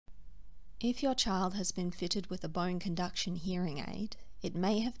If your child has been fitted with a bone conduction hearing aid, it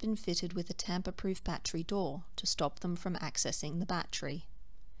may have been fitted with a tamper-proof battery door to stop them from accessing the battery.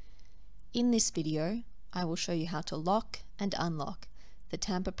 In this video, I will show you how to lock and unlock the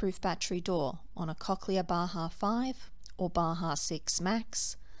tamper-proof battery door on a Cochlear Baha 5 or Baha 6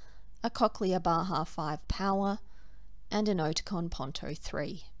 Max, a Cochlear Baha 5 Power, and an Oticon Ponto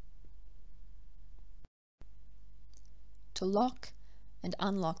 3. To lock and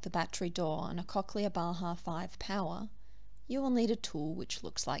unlock the battery door on a Cochlear Baha 5 Power, you will need a tool which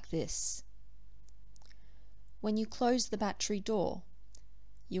looks like this. When you close the battery door,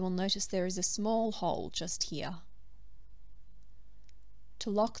 you will notice there is a small hole just here. To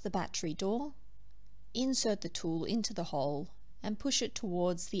lock the battery door, insert the tool into the hole and push it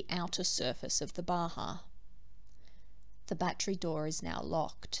towards the outer surface of the Baha. The battery door is now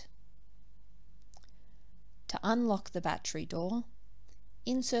locked. To unlock the battery door,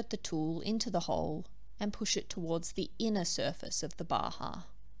 insert the tool into the hole and push it towards the inner surface of the Baha.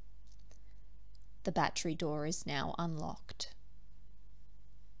 The battery door is now unlocked.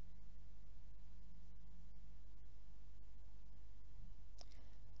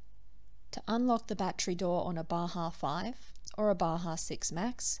 To unlock the battery door on a Baha 5 or a Baha 6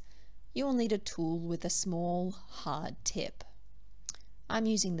 Max, you will need a tool with a small, hard tip. I'm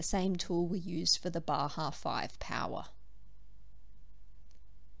using the same tool we used for the Baha 5 Power.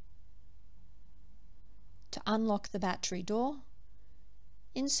 To unlock the battery door,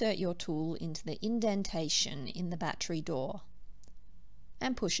 insert your tool into the indentation in the battery door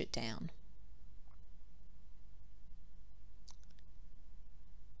and push it down.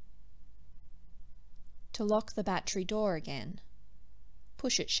 To lock the battery door again,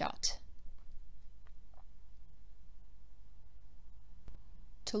 push it shut.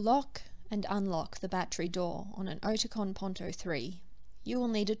 To lock and unlock the battery door on an Oticon Ponto 3, you will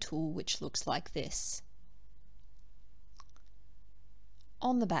need a tool which looks like this.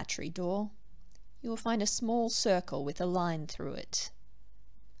 On the battery door, you will find a small circle with a line through it.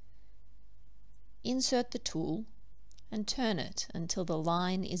 Insert the tool and turn it until the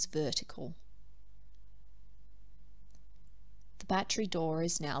line is vertical. The battery door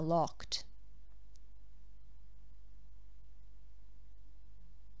is now locked.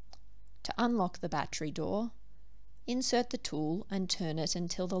 To unlock the battery door, insert the tool and turn it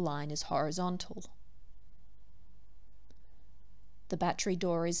until the line is horizontal. The battery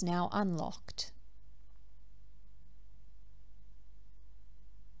door is now unlocked.